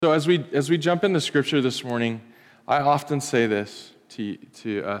So as we jump into Scripture this morning, I often say this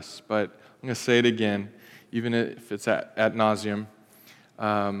to us, but I'm going to say it again, even if it's ad nauseum.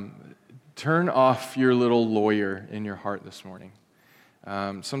 Turn off your little lawyer in your heart this morning.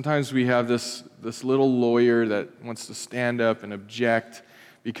 Sometimes we have this little lawyer that wants to stand up and object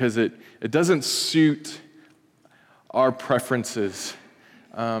because it doesn't suit our preferences.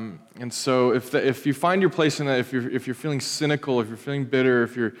 And so if you find your place in that, if you're feeling cynical, if you're feeling bitter,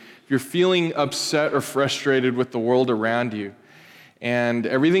 if you're feeling upset or frustrated with the world around you, and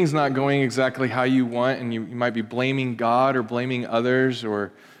everything's not going exactly how you want, and you might be blaming God or blaming others,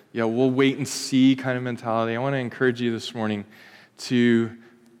 or we'll wait and see kind of mentality, I want to encourage you this morning to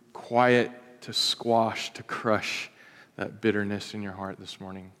quiet, to squash, to crush that bitterness in your heart this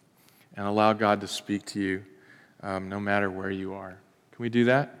morning, and allow God to speak to you no matter where you are. Can we do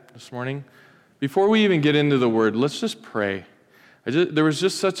that this morning? Before we even get into the Word, let's just pray. There was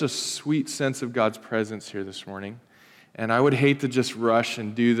just such a sweet sense of God's presence here this morning, and I would hate to just rush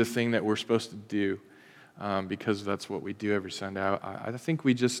and do the thing that we're supposed to do because that's what we do every Sunday. I think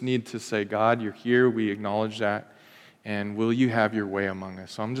we just need to say, God, you're here, we acknowledge that, and will you have your way among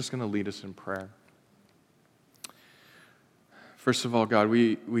us? So I'm just going to lead us in prayer. First of all, God,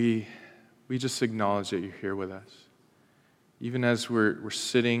 we just acknowledge that you're here with us. Even as we're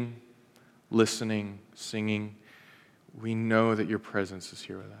sitting, listening, singing, we know that your presence is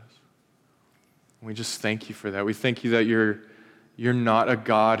here with us. And we just thank you for that. We thank you that you're not a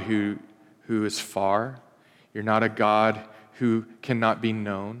God who is far. You're not a God who cannot be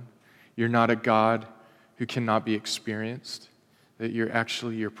known. You're not a God who cannot be experienced. That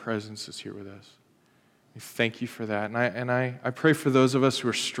your presence is here with us. We thank you for that. And I pray for those of us who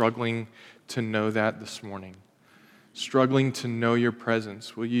are struggling to know that this morning. Struggling to know your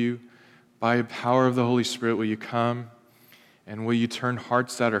presence. Will you, by the power of the Holy Spirit, will you come and will you turn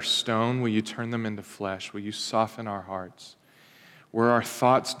hearts that are stone, will you turn them into flesh? Will you soften our hearts? Where our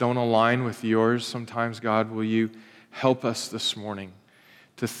thoughts don't align with yours sometimes, God, will you help us this morning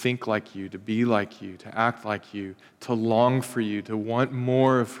to think like you, to be like you, to act like you, to long for you, to want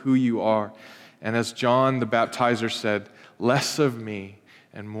more of who you are. And as John the Baptizer said, less of me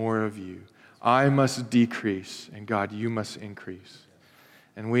and more of you. I must decrease, and God, you must increase.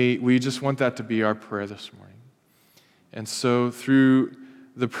 And we just want that to be our prayer this morning. And so through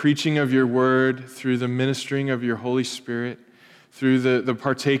the preaching of your word, through the ministering of your Holy Spirit, through the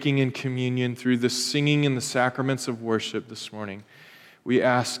partaking in communion, through the singing in the sacraments of worship this morning, we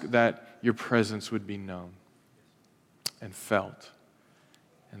ask that your presence would be known and felt,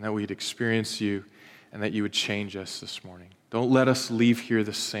 and that we'd experience you, and that you would change us this morning. Don't let us leave here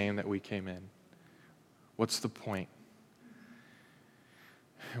the same that we came in. What's the point?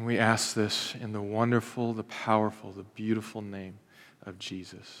 And we ask this in the wonderful, the powerful, the beautiful name of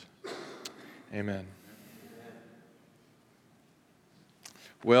Jesus. Amen.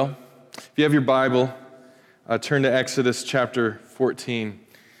 Well, if you have your Bible, turn to Exodus chapter 14.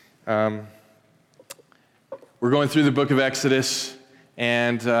 We're going through the book of Exodus,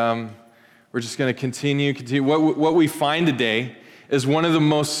 and we're just going to continue. What we find today is one of the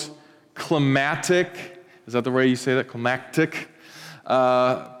most climactic, is that the way you say that? Climactic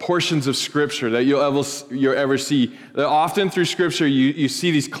portions of Scripture that you'll ever see. Often through Scripture, you see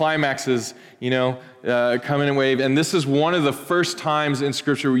these climaxes, come in a wave, and this is one of the first times in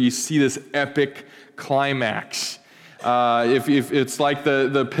Scripture where you see this epic climax. If it's like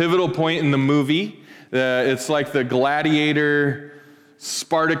the pivotal point in the movie, it's like the gladiator,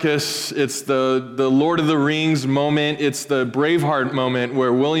 Spartacus, it's the Lord of the Rings moment, it's the Braveheart moment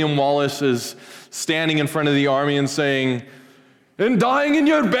where William Wallace is standing in front of the army and saying, "And dying in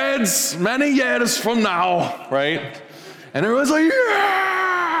your beds many years from now," right? And everyone's like,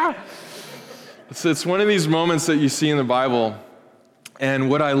 "Yeah!" It's one of these moments that you see in the Bible. And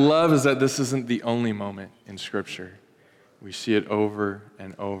what I love is that this isn't the only moment in Scripture. We see it over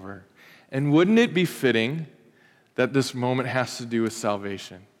and over. And wouldn't it be fitting that this moment has to do with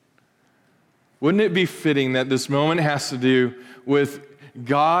salvation? Wouldn't it be fitting that this moment has to do with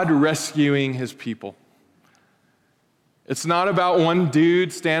God rescuing his people? It's not about one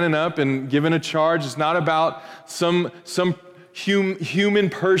dude standing up and giving a charge. It's not about some human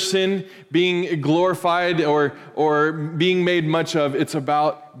person being glorified or being made much of. It's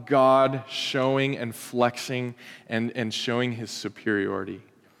about God showing and flexing and showing his superiority.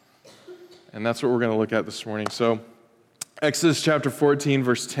 And that's what we're going to look at this morning. So, Exodus chapter 14,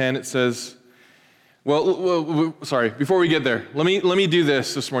 verse 10, it says, before we get there, let me do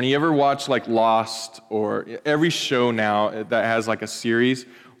this morning. You ever watch like Lost or every show now that has like a series?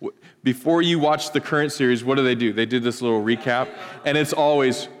 before you watch the current series, what do? They do this little recap, and it's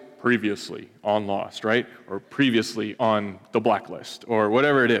always previously on Lost, right? Or previously on the Blacklist, or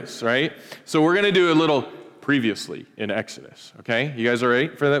whatever it is, right? So we're going to do a little previously in Exodus, okay? You guys all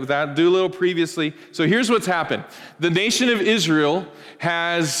right for that? Do a little previously. So here's what's happened. The nation of Israel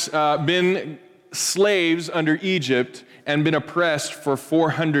has been slaves under Egypt and been oppressed for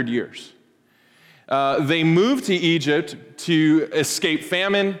 400 years. They moved to Egypt to escape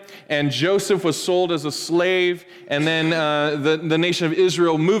famine, and Joseph was sold as a slave, and then the nation of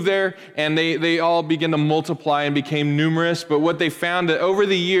Israel moved there, and they all began to multiply and became numerous. But what they found that over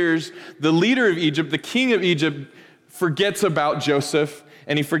the years, the leader of Egypt, the king of Egypt, forgets about Joseph,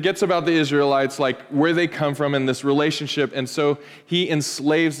 and he forgets about the Israelites, like where they come from in this relationship, and so he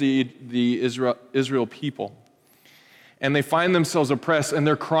enslaves the Israel people. And they find themselves oppressed, and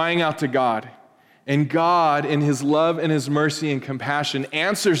they're crying out to God. And God, in his love and his mercy and compassion,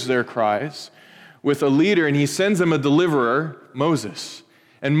 answers their cries with a leader, and he sends them a deliverer, Moses.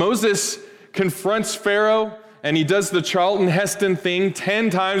 And Moses confronts Pharaoh, and he does the Charlton Heston thing 10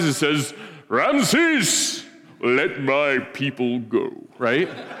 times. He says, "Ramses, let my people go," right?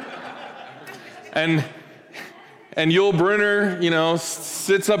 and Yul Brynner,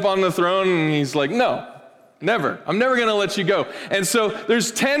 sits up on the throne, and he's like, "No. Never. I'm never going to let you go." And so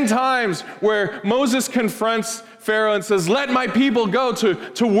there's 10 times where Moses confronts Pharaoh and says, "Let my people go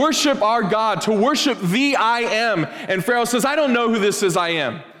to worship our God, to worship the I Am." And Pharaoh says, "I don't know who this I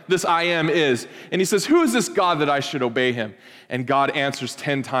am is." And he says, "Who is this God that I should obey him?" And God answers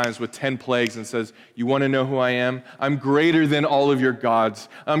 10 times with 10 plagues and says, "You want to know who I am? I'm greater than all of your gods.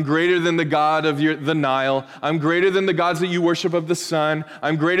 I'm greater than the God of the Nile. I'm greater than the gods that you worship of the sun.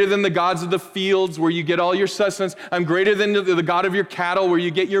 I'm greater than the gods of the fields where you get all your sustenance. I'm greater than the God of your cattle where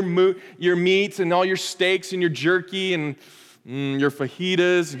you get your meats and all your steaks and your jerky and your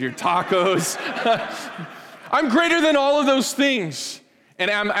fajitas and your tacos. I'm greater than all of those things. And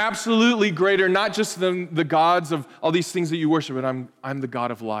I'm absolutely greater, not just than the gods of all these things that you worship, but I'm the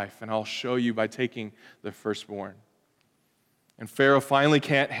God of life, and I'll show you by taking the firstborn." And Pharaoh finally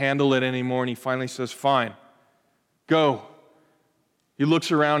can't handle it anymore, and he finally says, "Fine, go." He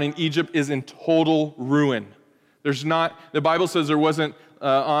looks around, and Egypt is in total ruin. The Bible says there wasn't,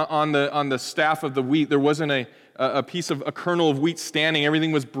 on the staff of the wheat, there wasn't a kernel of wheat standing.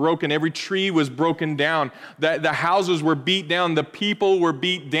 Everything was broken. Every tree was broken down. The houses were beat down. The people were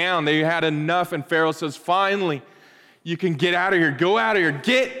beat down. They had enough. And Pharaoh says, "Finally, you can get out of here. Go out of here.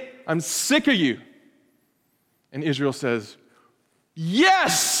 I'm sick of you." And Israel says,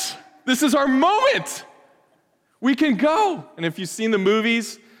 "Yes, this is our moment. We can go." And if you've seen the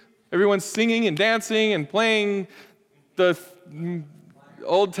movies, everyone's singing and dancing and playing the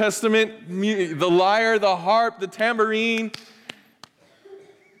Old Testament, the lyre, the harp, the tambourine.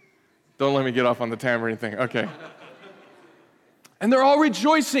 Don't let me get off on the tambourine thing. Okay. And they're all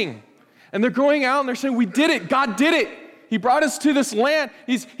rejoicing. And they're going out and they're saying, "We did it. God did it. He brought us to this land.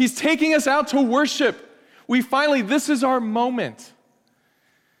 He's taking us out to worship. This is our moment."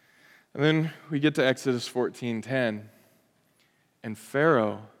 And then we get to Exodus 14:10. And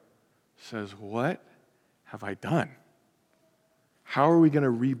Pharaoh says, "What have I done? How are we going to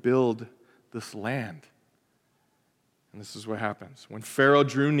rebuild this land?" And this is what happens. When Pharaoh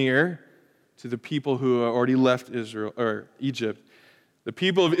drew near to the people who had already left Egypt, the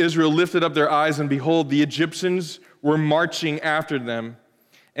people of Israel lifted up their eyes, and behold, the Egyptians were marching after them,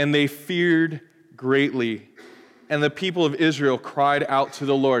 and they feared greatly. And the people of Israel cried out to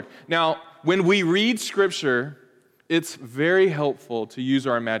the Lord. Now, when we read Scripture, it's very helpful to use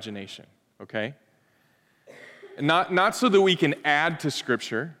our imagination, okay? Not so that we can add to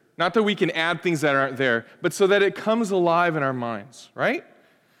Scripture, not that we can add things that aren't there, but so that it comes alive in our minds, right?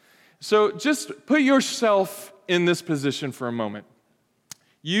 So just put yourself in this position for a moment.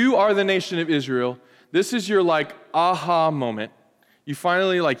 You are the nation of Israel. This is your aha moment. You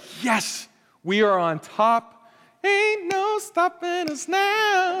finally yes, we are on top. Ain't no stopping us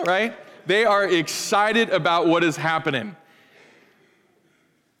now, right? They are excited about what is happening.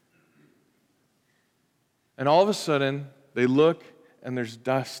 And all of a sudden, they look, and there's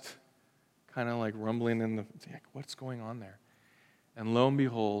dust kind of rumbling in the, what's going on there? And lo and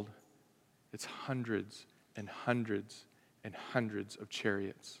behold, it's hundreds and hundreds and hundreds of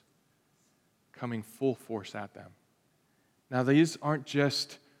chariots coming full force at them. Now, these aren't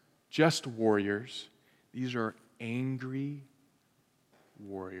just warriors. These are angry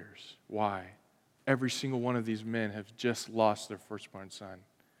warriors. Why? Every single one of these men have just lost their firstborn son.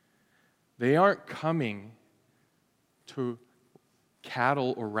 They aren't coming to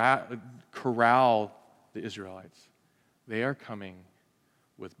cattle or corral the Israelites. They are coming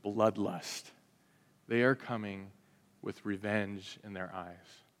with bloodlust. They are coming with revenge in their eyes.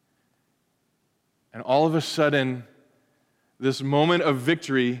 And all of a sudden, this moment of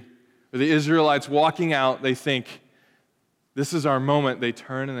victory, where the Israelites walking out, they think, this is our moment. They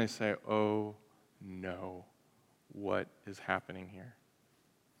turn and they say, oh no, what is happening here?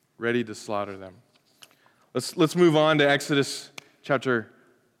 Ready to slaughter them. Let's move on to Exodus chapter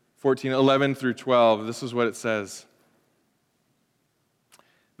 14, 11 through 12. This is what it says.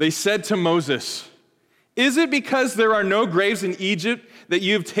 They said to Moses, "Is it because there are no graves in Egypt that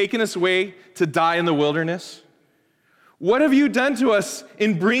you have taken us away to die in the wilderness? What have you done to us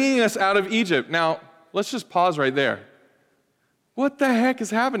in bringing us out of Egypt?" Now, let's just pause right there. What the heck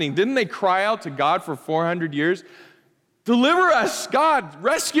is happening? Didn't they cry out to God for 400 years? Deliver us, God,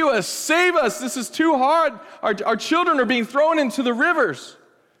 rescue us, save us. This is too hard. Our children are being thrown into the rivers.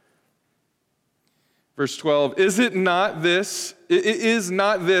 Verse 12, is not this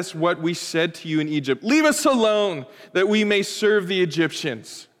what we said to you in Egypt? Leave us alone that we may serve the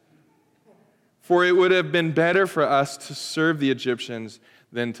Egyptians. For it would have been better for us to serve the Egyptians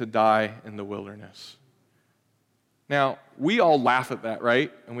than to die in the wilderness. Now, we all laugh at that,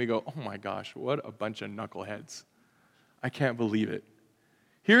 right? And we go, oh my gosh, what a bunch of knuckleheads. I can't believe it.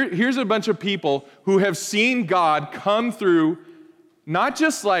 Here's a bunch of people who have seen God come through, not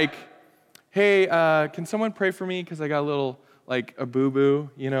just like, hey, can someone pray for me because I got a little, like, a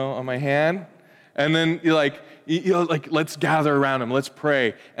boo-boo, on my hand? And then you're like, let's gather around him, let's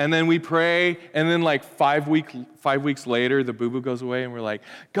pray. And then we pray, and then like 5 weeks later, the boo-boo goes away, and we're like,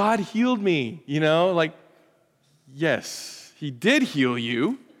 God healed me, yes, he did heal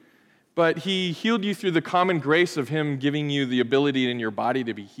you, but he healed you through the common grace of him giving you the ability in your body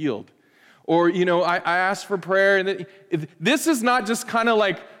to be healed. Or, I asked for prayer, and this is not just kind of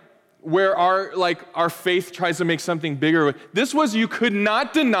like where our faith tries to make something bigger. This was, you could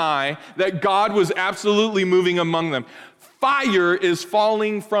not deny that God was absolutely moving among them. Fire is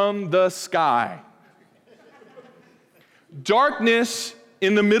falling from the sky. Darkness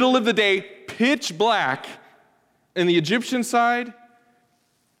in the middle of the day, pitch black. In the Egyptian side,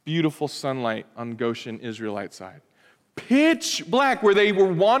 beautiful sunlight on Goshen, Israelite side. Pitch black, where they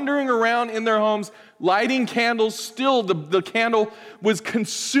were wandering around in their homes, lighting candles. Still, the candle was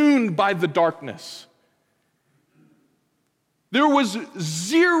consumed by the darkness. There was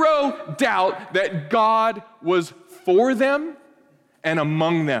zero doubt that God was for them and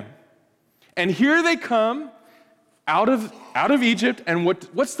among them. And here they come out of Egypt, and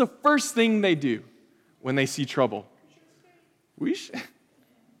what's the first thing they do when they see trouble?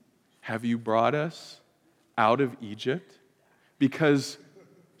 Have you brought us out of Egypt? Because,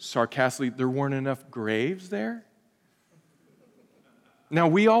 sarcastically, there weren't enough graves there? Now,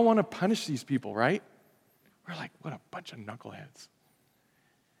 we all want to punish these people, right? We're like, what a bunch of knuckleheads.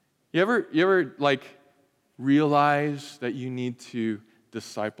 You ever realize that you need to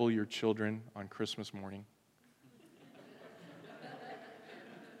disciple your children on Christmas morning?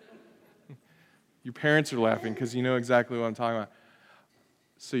 Your parents are laughing because you know exactly what I'm talking about.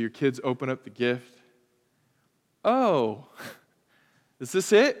 So your kids open up the gift. Oh, is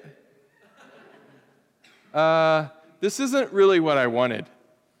this it? This isn't really what I wanted.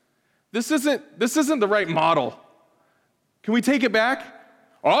 This isn't the right model. Can we take it back?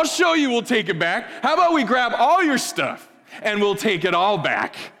 I'll show you we'll take it back. How about we grab all your stuff and we'll take it all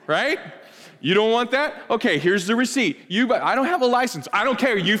back, right? You don't want that? Okay, here's the receipt. I don't have a license. I don't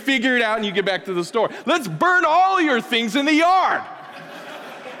care. You figure it out and you get back to the store. Let's burn all your things in the yard.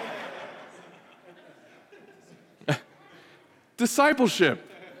 Discipleship.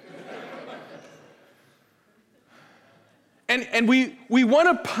 And we want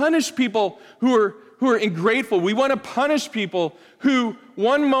to punish people who are ungrateful. We want to punish people who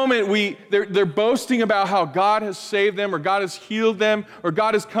one moment they're boasting about how God has saved them, or God has healed them, or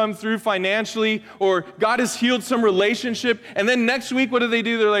God has come through financially, or God has healed some relationship. And then next week, what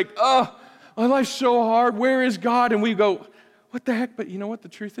do? They're like, oh, my life's so hard. Where is God? And we go, what the heck? But you know what the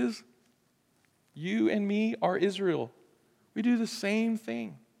truth is? You and me are Israel. We do the same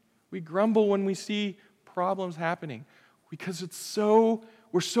thing. We grumble when we see problems happening because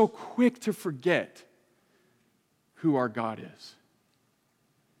we're so quick to forget who our God is.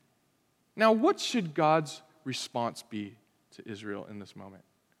 Now, what should God's response be to Israel in this moment?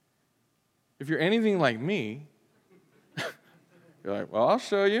 If you're anything like me, you're like, well, I'll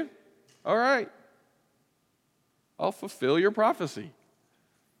show you. All right. I'll fulfill your prophecy.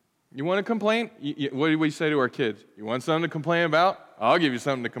 You want to complain? What do we say to our kids? You want something to complain about? I'll give you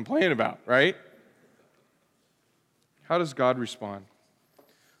something to complain about, right? How does God respond?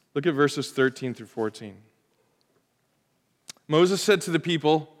 Look at verses 13 through 14. Moses said to the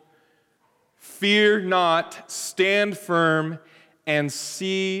people, "Fear not, stand firm, and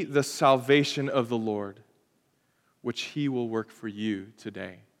see the salvation of the Lord, which he will work for you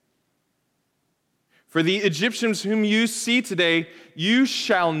today. For the Egyptians whom you see today, you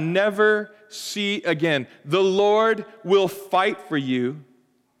shall never see again. The Lord will fight for you,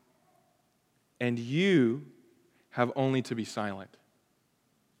 and you have only to be silent."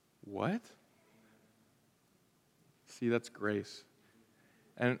 What? See, that's grace.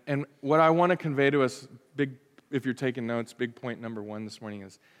 And what I want to convey to us, if you're taking notes, big point number 1 this morning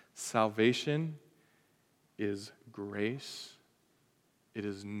is salvation is grace. It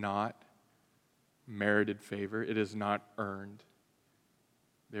is not merited favor. It is not earned.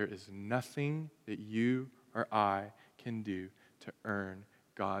 There is nothing that you or I can do to earn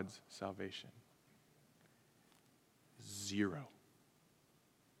God's salvation. 0.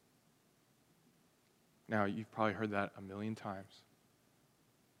 Now, you've probably heard that a million times.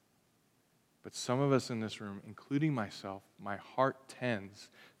 But some of us in this room, including myself, my heart tends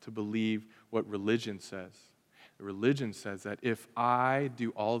to believe what religion says. Religion says that if I do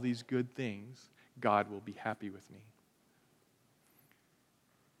all these good things, God will be happy with me.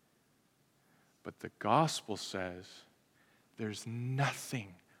 But the gospel says there's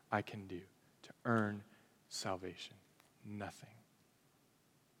nothing I can do to earn salvation. Nothing.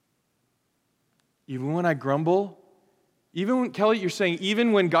 Even when I grumble, even when, Kelly, you're saying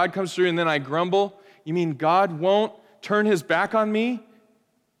even when God comes through and then I grumble, you mean God won't turn his back on me?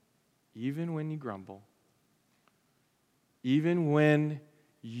 Even when you grumble, even when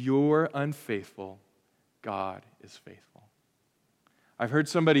you're unfaithful, God is faithful. I've heard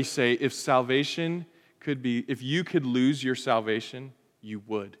somebody say, if you could lose your salvation, you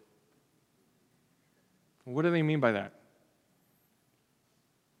would. What do they mean by that?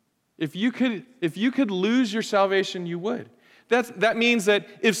 If you could lose your salvation, you would. That means that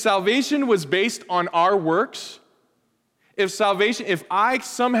if salvation was based on our works, if I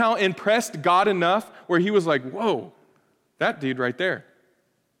somehow impressed God enough where he was like, whoa, that dude right there,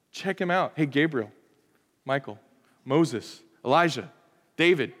 check him out. Hey, Gabriel, Michael, Moses, Elijah,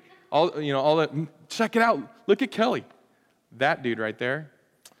 David, all that. Check it out. Look at Kelly. That dude right there.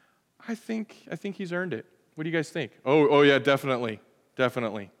 I think he's earned it. What do you guys think? Oh yeah, definitely.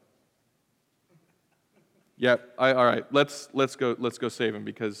 Yep. All right. Let's go save him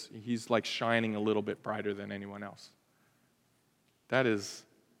because he's like shining a little bit brighter than anyone else. That is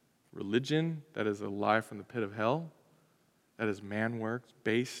religion. That is a lie from the pit of hell. That is man works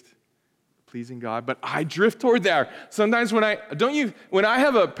based, pleasing God. But I drift toward there. Sometimes when I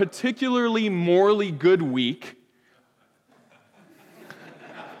have a particularly morally good week,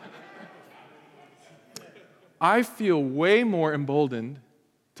 I feel way more emboldened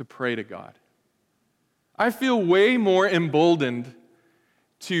to pray to God. I feel way more emboldened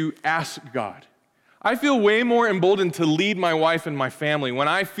to ask God. I feel way more emboldened to lead my wife and my family when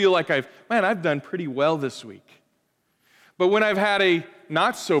I feel like I've done pretty well this week. But when I've had a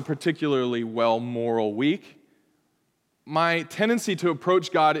not so particularly well moral week, my tendency to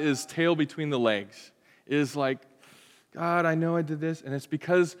approach God is tail between the legs. It is like, God, I know I did this, and it's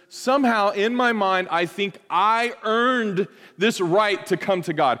because somehow in my mind I think I earned this right to come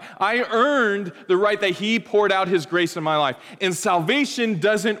to God. I earned the right that he poured out his grace in my life. And salvation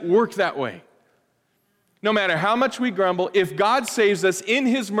doesn't work that way. No matter how much we grumble, if God saves us in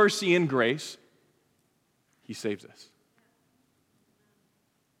his mercy and grace, he saves us.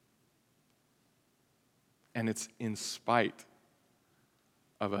 And it's in spite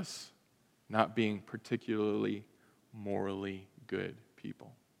of us not being particularly morally good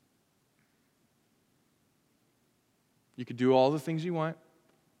people. You could do all the things you want.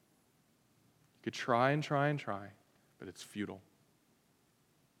 You could try, but it's futile.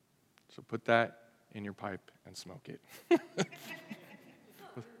 So put that in your pipe and smoke it.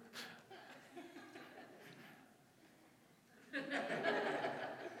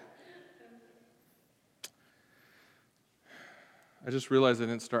 I just realized I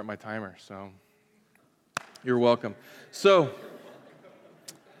didn't start my timer, so you're welcome. So,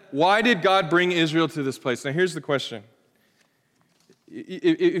 why did God bring Israel to this place? Now, here's the question.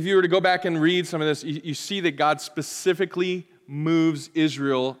 If you were to go back and read some of this, you see that God specifically moves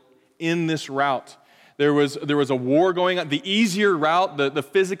Israel in this route. There was a war going on. The easier route, the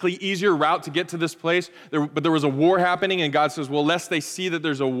physically easier route to get to this place, but there was a war happening, and God says, well, lest they see that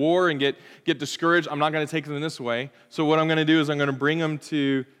there's a war and get discouraged, I'm not going to take them this way. So what I'm going to do is I'm going to bring them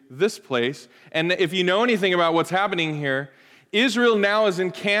to this place. And if you know anything about what's happening here, Israel now is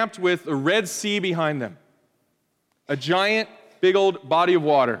encamped with the Red Sea behind them, a giant, big old body of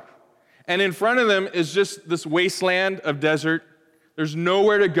water. And in front of them is just this wasteland of desert. There's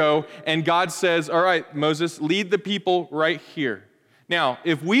nowhere to go. And God says, all right, Moses, lead the people right here. Now,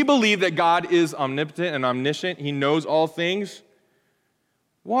 if we believe that God is omnipotent and omniscient, he knows all things,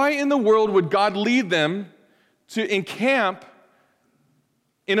 why in the world would God lead them to encamp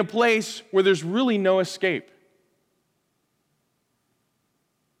in a place where there's really no escape?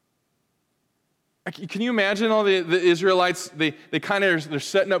 Can you imagine all the Israelites? They're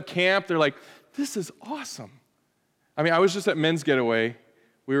setting up camp. They're like, this is awesome. I mean, I was just at Men's Getaway.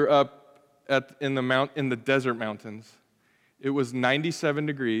 We were up in the desert mountains. It was 97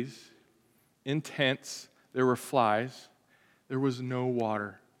 degrees, intense. There were flies. There was no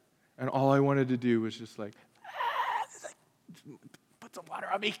water. And all I wanted to do was just like, put some water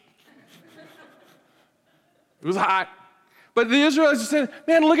on me. It was hot. But the Israelites just said,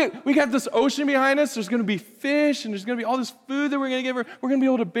 man, we got this ocean behind us. There's going to be fish, and there's going to be all this food that we're going to get. We're going to be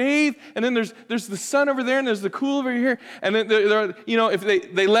able to bathe. And then there's the sun over there, and there's the cool over here. And then, if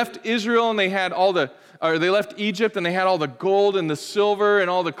they left Israel, and they left Egypt, and they had all the gold and the silver and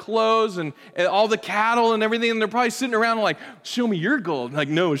all the clothes and all the cattle and everything, and they're probably sitting around like, show me your gold. Like,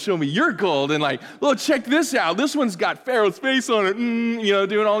 no, show me your gold. And like, well, check this out. This one's got Pharaoh's face on it.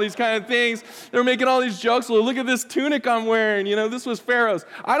 Doing all these kind of things. They're making all these jokes. Well, look at this tunic I'm wearing. This was Pharaoh's.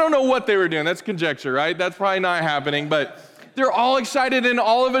 I don't know what they were doing. That's conjecture, right? That's probably not happening. But they're all excited, and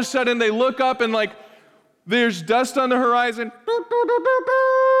all of a sudden they look up, and like, there's dust on the horizon.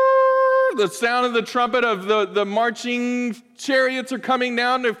 The sound of the trumpet of the marching chariots are coming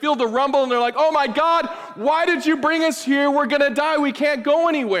down. They feel the rumble, and they're like, oh my God, why did you bring us here? We're going to die. We can't go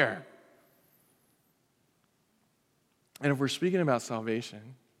anywhere. And if we're speaking about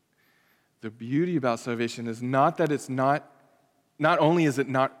salvation, the beauty about salvation is not that it's not only is it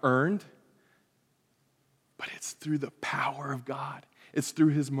not earned, but it's through the power of God. It's through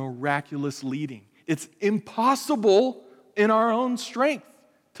his miraculous leading. It's impossible in our own strength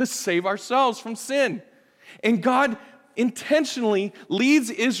to save ourselves from sin. And God intentionally leads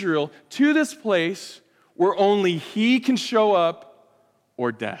Israel to this place where only he can show up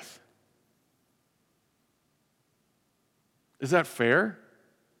or death. Is that fair?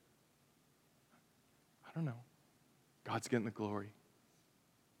 I don't know. God's getting the glory.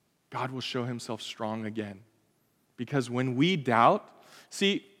 God will show himself strong again. Because when we doubt,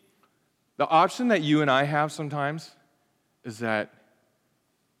 see, the option that you and I have sometimes is that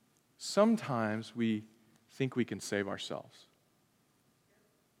sometimes we think we can save ourselves.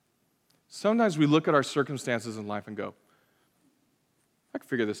 Sometimes we look at our circumstances in life and go, I can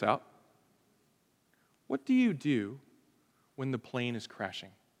figure this out. What do you do when the plane is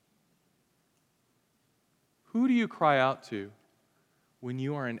crashing? Who do you cry out to when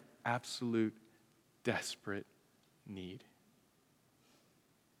you are in absolute desperate need?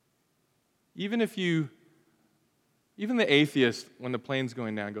 Even the atheist, when the plane's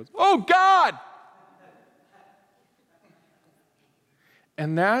going down, goes, oh God!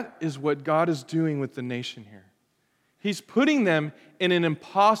 And that is what God is doing with the nation here. He's putting them in an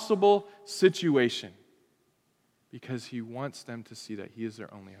impossible situation because he wants them to see that he is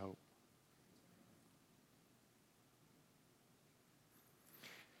their only hope.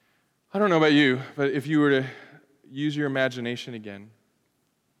 I don't know about you, but if you were to use your imagination again,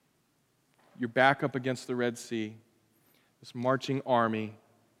 you're back up against the Red Sea, this marching army,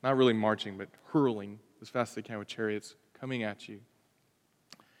 not really marching, but hurling as fast as they can with chariots coming at you.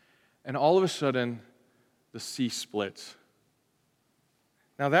 And all of a sudden, the sea splits.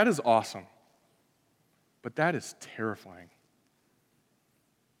 Now that is awesome, but that is terrifying.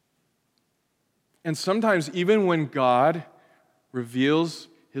 And sometimes even when God reveals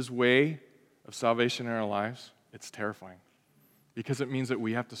his way of salvation in our lives, it's terrifying because it means that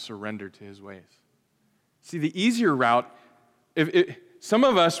we have to surrender to his ways. See, the easier route, some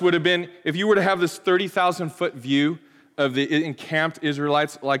of us would have been, if you were to have this 30,000-foot view of the encamped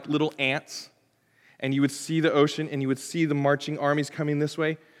Israelites like little ants, and you would see the ocean and you would see the marching armies coming this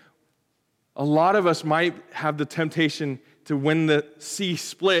way, a lot of us might have the temptation to, when the sea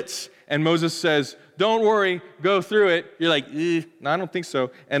splits and Moses says, don't worry, go through it, you're like, no, I don't think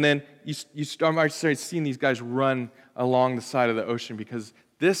so. And then you start seeing these guys run along the side of the ocean because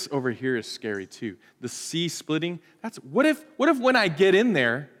this over here is scary too. The sea splitting, what if when I get in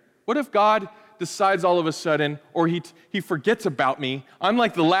there, what if God decides all of a sudden, or he forgets about me, I'm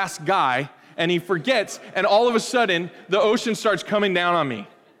like the last guy, and he forgets, and all of a sudden, the ocean starts coming down on me.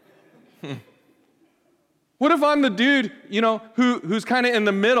 What if I'm the dude, who's kind of in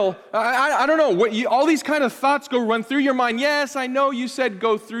the middle? I don't know. All these kind of thoughts run through your mind. Yes, I know you said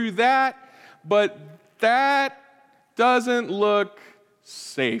go through that, but that doesn't look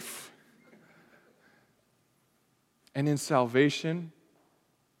safe. And in salvation,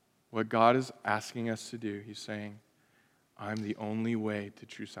 what God is asking us to do, he's saying, I'm the only way to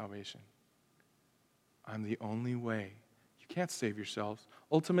true salvation. I'm the only way. You can't save yourselves.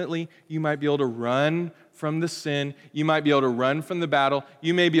 Ultimately, you might be able to run from the sin. You might be able to run from the battle.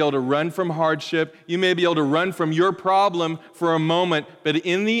 You may be able to run from hardship. You may be able to run from your problem for a moment, but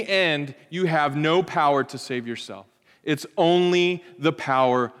in the end, you have no power to save yourself. It's only the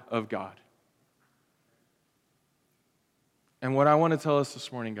power of God. And what I want to tell us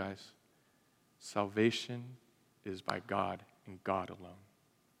this morning, guys, salvation is by God and God alone.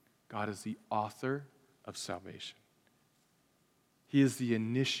 God is the author of salvation. He is the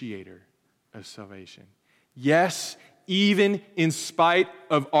initiator of salvation. Yes, even in spite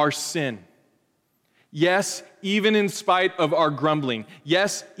of our sin. Yes, even in spite of our grumbling.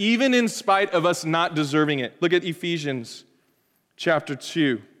 Yes, even in spite of us not deserving it. Look at Ephesians chapter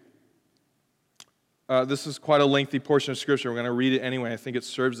 2. This is quite a lengthy portion of Scripture. We're going to read it anyway. I think it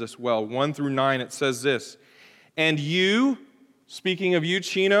serves us well. 1 through 9, it says this. And you, speaking of you,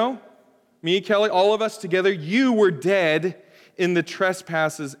 Chino, me, Kelly, all of us together, you were dead in the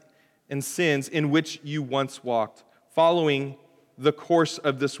trespasses and sins in which you once walked, following the course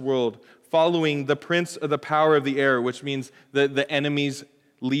of this world, following the prince of the power of the air, which means the enemy's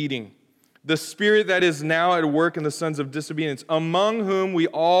leading. The spirit that is now at work in the sons of disobedience, among whom we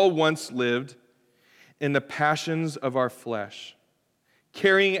all once lived in the passions of our flesh,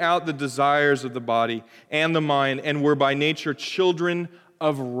 carrying out the desires of the body and the mind, and were by nature children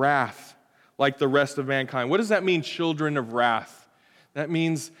of wrath, like the rest of mankind. What does that mean, children of wrath? That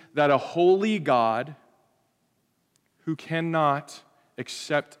means that a holy God who cannot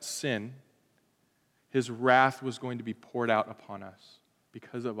accept sin, his wrath was going to be poured out upon us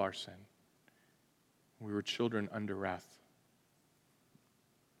because of our sin. We were children under wrath.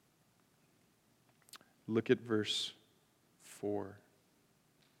 Look at verse 4.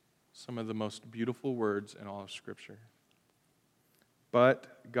 Some of the most beautiful words in all of Scripture.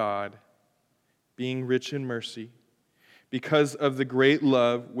 But God, being rich in mercy, because of the great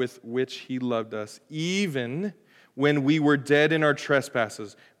love with which he loved us, even when we were dead in our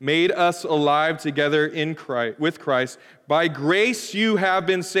trespasses, made us alive together in Christ, with Christ. By grace you have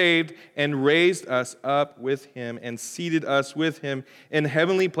been saved, and raised us up with him, and seated us with him in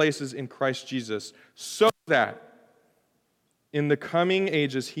heavenly places in Christ Jesus, so that in the coming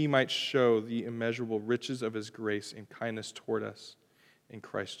ages he might show the immeasurable riches of his grace and kindness toward us in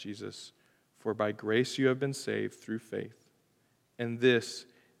Christ Jesus. For by grace you have been saved through faith, and this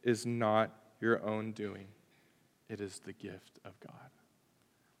is not your own doing. It is the gift of God.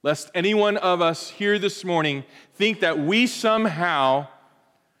 Lest any one of us here this morning think that we somehow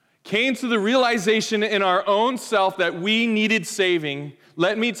came to the realization in our own self that we needed saving,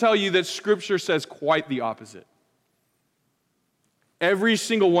 let me tell you that Scripture says quite the opposite. Every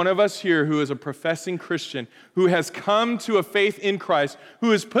single one of us here who is a professing Christian, who has come to a faith in Christ,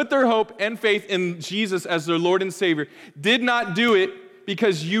 who has put their hope and faith in Jesus as their Lord and Savior, did not do it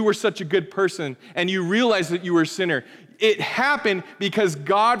because you were such a good person and you realized that you were a sinner. It happened because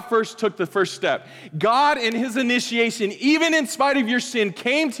God first took the first step. God, in his initiation, even in spite of your sin,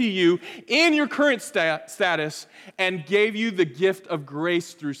 came to you in your current status and gave you the gift of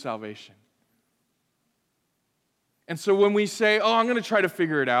grace through salvation. And so when we say, I'm going to try to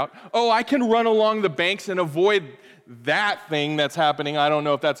figure it out. I can run along the banks and avoid that thing that's happening. I don't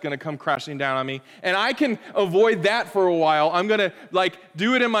know if that's going to come crashing down on me. And I can avoid that for a while. I'm going to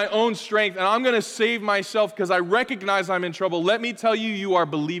do it in my own strength, and I'm going to save myself because I recognize I'm in trouble. Let me tell you, you are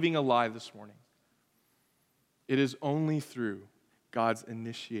believing a lie this morning. It is only through God's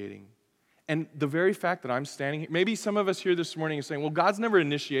initiating. And the very fact that I'm standing here, maybe some of us here this morning are saying, well, God's never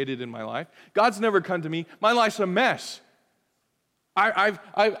initiated in my life. God's never come to me. My life's a mess. I've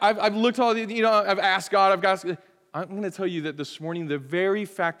looked all, I've asked God, I'm going to tell you that this morning, the very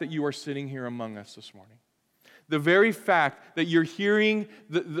fact that you are sitting here among us this morning, the very fact that you're hearing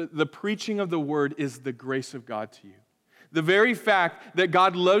the preaching of the word is the grace of God to you. The very fact that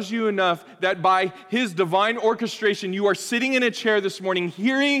God loves you enough that by his divine orchestration, you are sitting in a chair this morning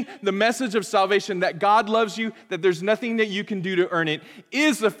hearing the message of salvation, that God loves you, that there's nothing that you can do to earn it,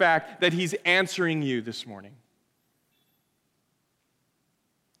 is the fact that he's answering you this morning.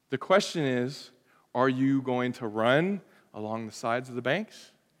 The question is, are you going to run along the sides of the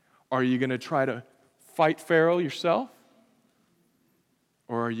banks? Are you going to try to fight Pharaoh yourself?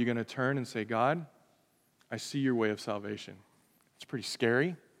 Or are you going to turn and say, God, I see your way of salvation. It's pretty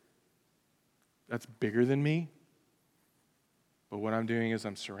scary. That's bigger than me. But what I'm doing is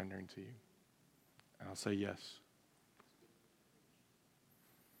I'm surrendering to you. And I'll say yes.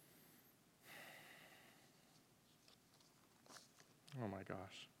 Oh my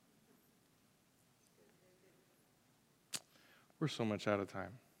gosh. We're so much out of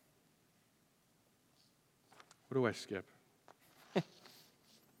time. What do I skip?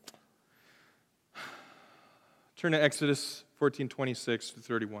 Turn to Exodus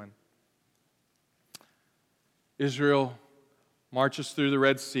 14:26-31. Israel marches through the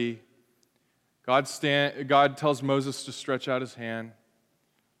Red Sea. God tells Moses to stretch out his hand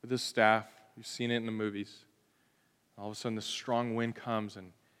with his staff. You've seen it in the movies. All of a sudden, this strong wind comes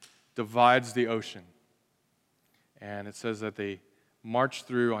and divides the ocean. And it says that they march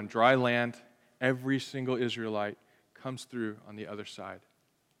through on dry land. Every single Israelite comes through on the other side.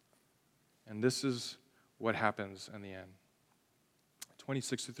 And this is what happens in the end.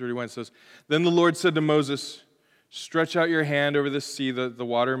 26-31 says, Then the Lord said to Moses, Stretch out your hand over the sea that the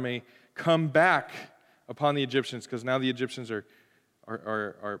water may come back upon the Egyptians, because now the Egyptians are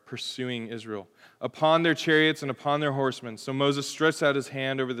pursuing Israel, upon their chariots and upon their horsemen. So Moses stretched out his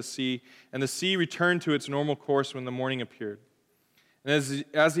hand over the sea, and the sea returned to its normal course when the morning appeared. And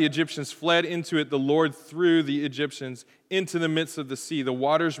as the Egyptians fled into it, the Lord threw the Egyptians into the midst of the sea. The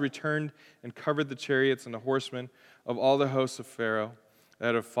waters returned and covered the chariots and the horsemen of all the hosts of Pharaoh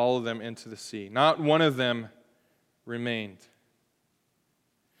that had followed them into the sea. Not one of them remained.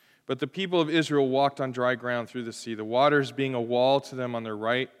 But the people of Israel walked on dry ground through the sea, the waters being a wall to them on their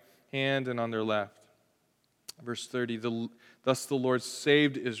right hand and on their left. Verse 30, Thus the Lord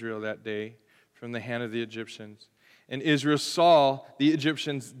saved Israel that day from the hand of the Egyptians. And Israel saw the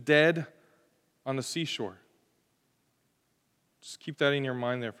Egyptians dead on the seashore. Just keep that in your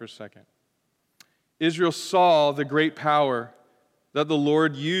mind there for a second. Israel saw the great power that the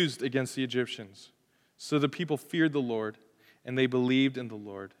Lord used against the Egyptians. So the people feared the Lord, and they believed in the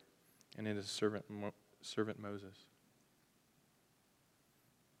Lord and in his servant Moses.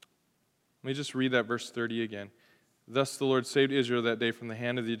 Let me just read that verse 30 again. Thus the Lord saved Israel that day from the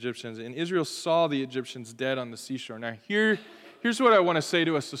hand of the Egyptians, and Israel saw the Egyptians dead on the seashore. Now here's what I want to say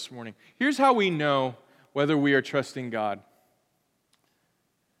to us this morning. Here's how we know whether we are trusting God.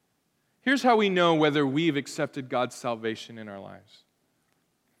 Here's how we know whether we've accepted God's salvation in our lives.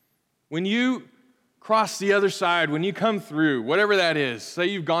 When you cross the other side, when you come through, whatever that is, say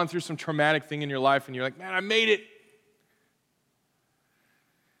you've gone through some traumatic thing in your life and you're like, man, I made it.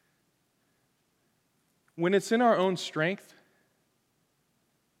 When it's in our own strength,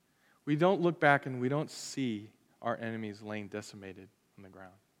 we don't look back and we don't see our enemies laying decimated on the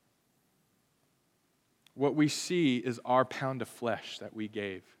ground. What we see is our pound of flesh that we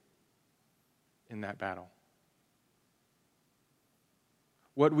gave in that battle.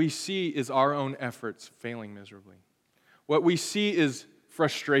 What we see is our own efforts failing miserably. What we see is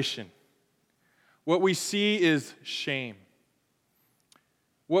frustration. What we see is shame.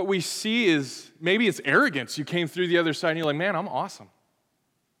 What we see is, maybe it's arrogance. You came through the other side and you're like, man, I'm awesome.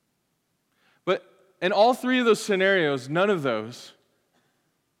 But in all three of those scenarios, none of those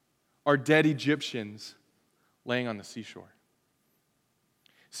are dead Egyptians laying on the seashore.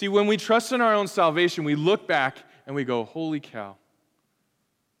 See, when we trust in our own salvation, we look back and we go, holy cow,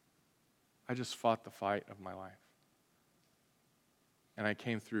 I just fought the fight of my life. And I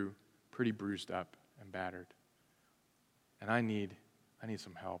came through pretty bruised up and battered. And I need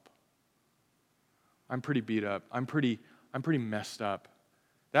some help. I'm pretty beat up. I'm pretty messed up.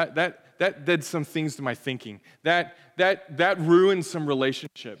 That did some things to my thinking. That ruined some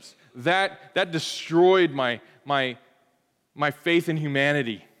relationships. That destroyed my faith in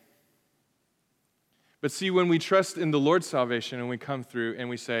humanity. But see, when we trust in the Lord's salvation and we come through and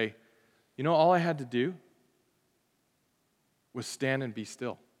we say, you know, all I had to do was stand and be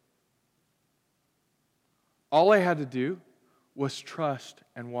still. All I had to do was trust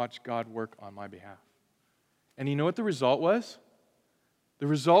and watch God work on my behalf. And you know what the result was? The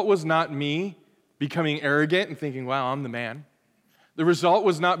result was not me becoming arrogant and thinking, wow, I'm the man. The result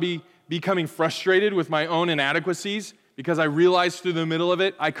was not becoming frustrated with my own inadequacies because I realized through the middle of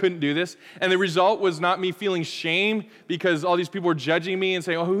it I couldn't do this. And the result was not me feeling shame because all these people were judging me and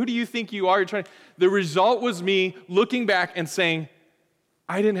saying, oh, who do you think you are? The result was me looking back and saying,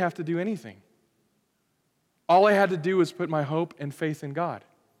 I didn't have to do anything. All I had to do was put my hope and faith in God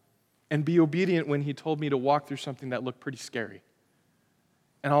and be obedient when He told me to walk through something that looked pretty scary.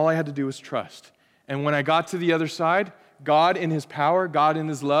 And all I had to do was trust. And when I got to the other side, God in His power, God in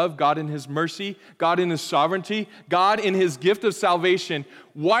His love, God in His mercy, God in His sovereignty, God in His gift of salvation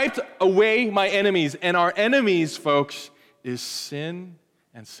wiped away my enemies. And our enemies, folks, is sin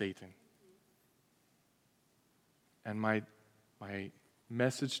and Satan. And my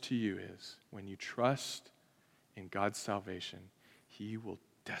message to you is, when you trust in God's salvation, He will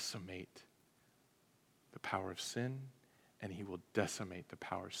decimate the power of sin and he will decimate the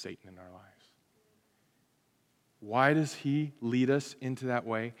power of Satan in our lives. Why does he lead us into that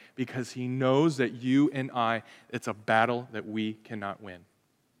way? Because he knows that you and I, it's a battle that we cannot win.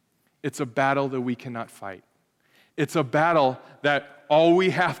 It's a battle that we cannot fight. It's a battle that all we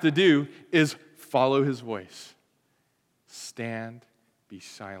have to do is follow his voice. Stand, be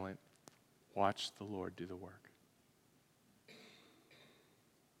silent, watch the Lord do the work.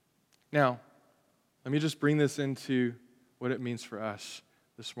 Now, let me just bring this into what it means for us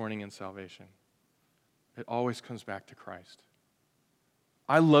this morning in salvation. It always comes back to Christ.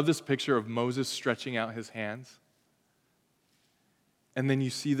 I love this picture of Moses stretching out his hands. And then you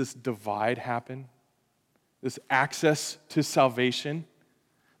see this divide happen, this access to salvation,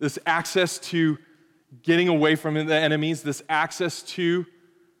 this access to getting away from the enemies, this access to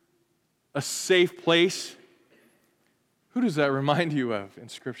a safe place. Who does that remind you of in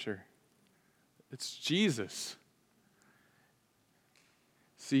Scripture? It's Jesus.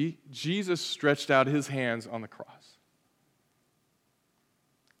 See, Jesus stretched out his hands on the cross.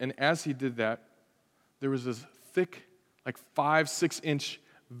 And as he did that, there was this thick, like 5-6-inch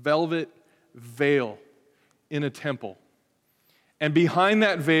velvet veil in a temple. And behind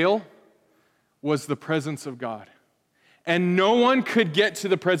that veil was the presence of God. And no one could get to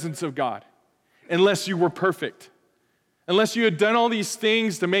the presence of God unless you were perfect. Unless you had done all these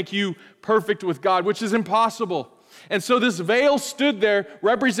things to make you perfect with God, which is impossible. And so this veil stood there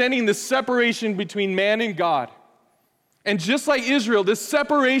representing the separation between man and God. And just like Israel, this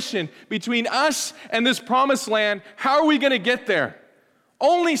separation between us and this promised land, how are we going to get there?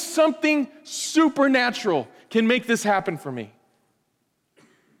 Only something supernatural can make this happen for me.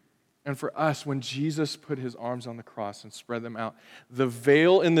 And for us, when Jesus put his arms on the cross and spread them out, the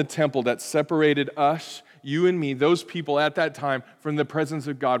veil in the temple that separated us, you and me, those people at that time from the presence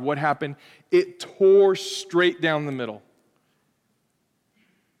of God, what happened? It tore straight down the middle.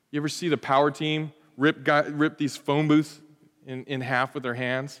 You ever see the power team rip these phone booths in half with their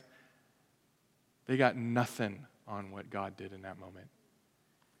hands? They got nothing on what God did in that moment.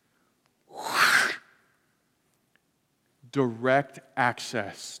 Direct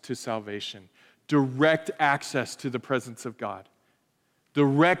access to salvation. Direct access to the presence of God.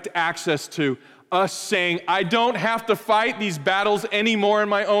 Direct access to us saying, I don't have to fight these battles anymore in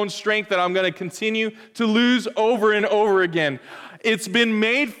my own strength that I'm going to continue to lose over and over again. It's been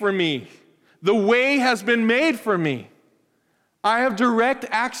made for me. The way has been made for me. I have direct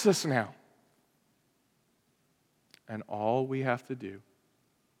access now. And all we have to do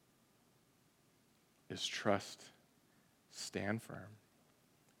is trust, stand firm,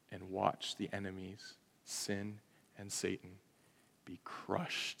 and watch the enemies, sin and Satan, be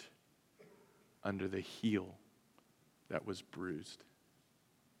crushed under the heel that was bruised.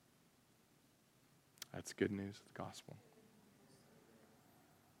 That's good news of the gospel.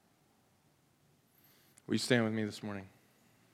 Will you stand with me this morning?